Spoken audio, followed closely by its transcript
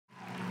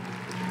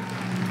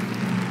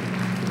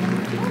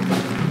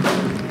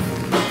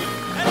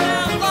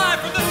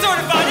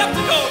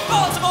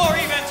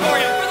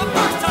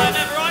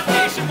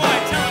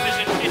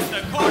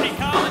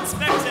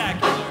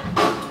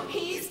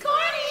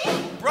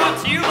brought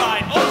to you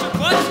by Ultra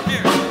Clutch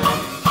Hairspray.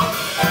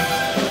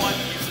 What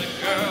gives a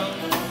girl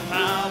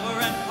power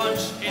and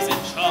punch? Is it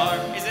charm?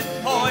 Is it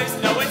poise?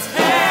 No, it's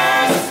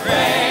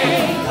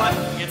hairspray. What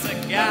gets a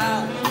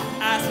gal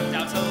asked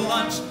out to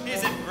lunch?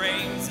 Is it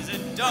brains? Is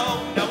it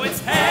dough? No, it's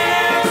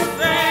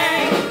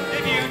hairspray.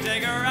 If you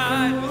take a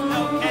ride with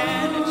no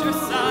can at your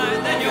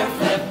side, then your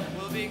flip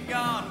will be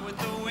gone with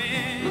the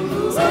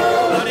wind.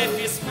 But if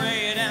you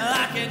spray it and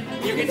lock it,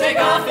 you can take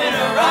off in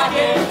a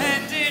rocket.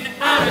 And in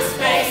outer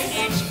space,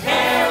 each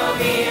hair will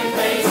be in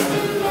place.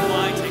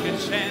 Why take a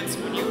chance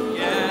when you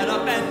get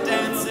up and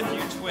dance? If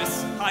you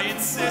twist, I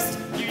insist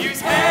you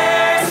use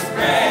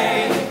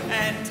hairspray.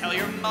 And tell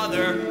your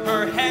mother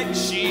her head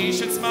she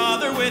should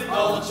smother with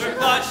Ultra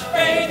Clutch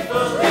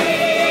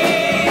faithfully.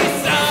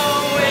 So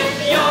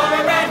if you're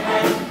a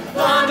redhead,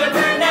 blonde or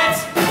brunette,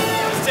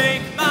 just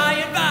take my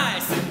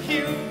advice and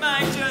you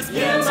might just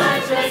get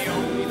the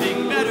only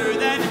thing better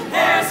than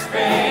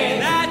hairspray.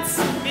 That's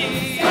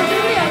me.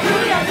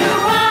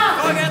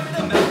 Forget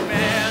the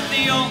milkman,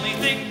 the only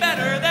thing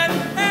better than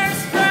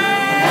hairspray.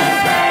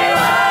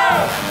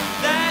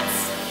 That's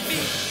me.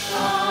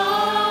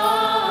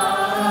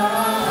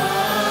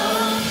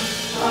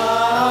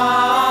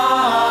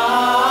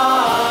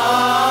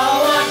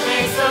 What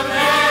makes a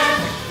man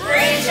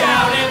reach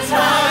out and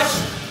touch?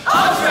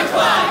 Ultra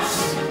Clutch.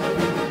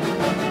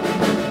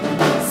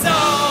 So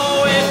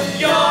if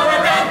you're a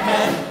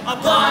redhead, a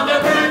blonde or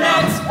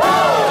brunette,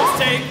 just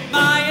take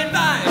my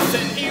advice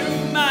and you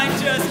might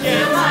just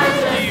get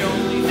the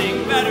only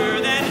thing better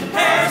than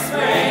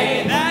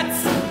hairspray.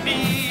 That's me.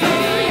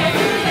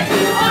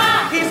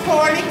 He's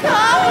poorly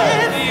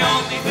covered. The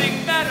only thing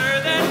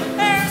better than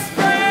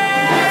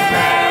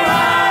hairspray.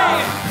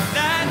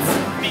 That's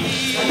me.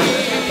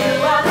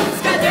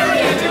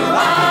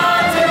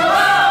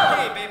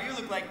 Hey baby, you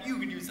look like you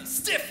could use a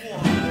stiff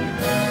one.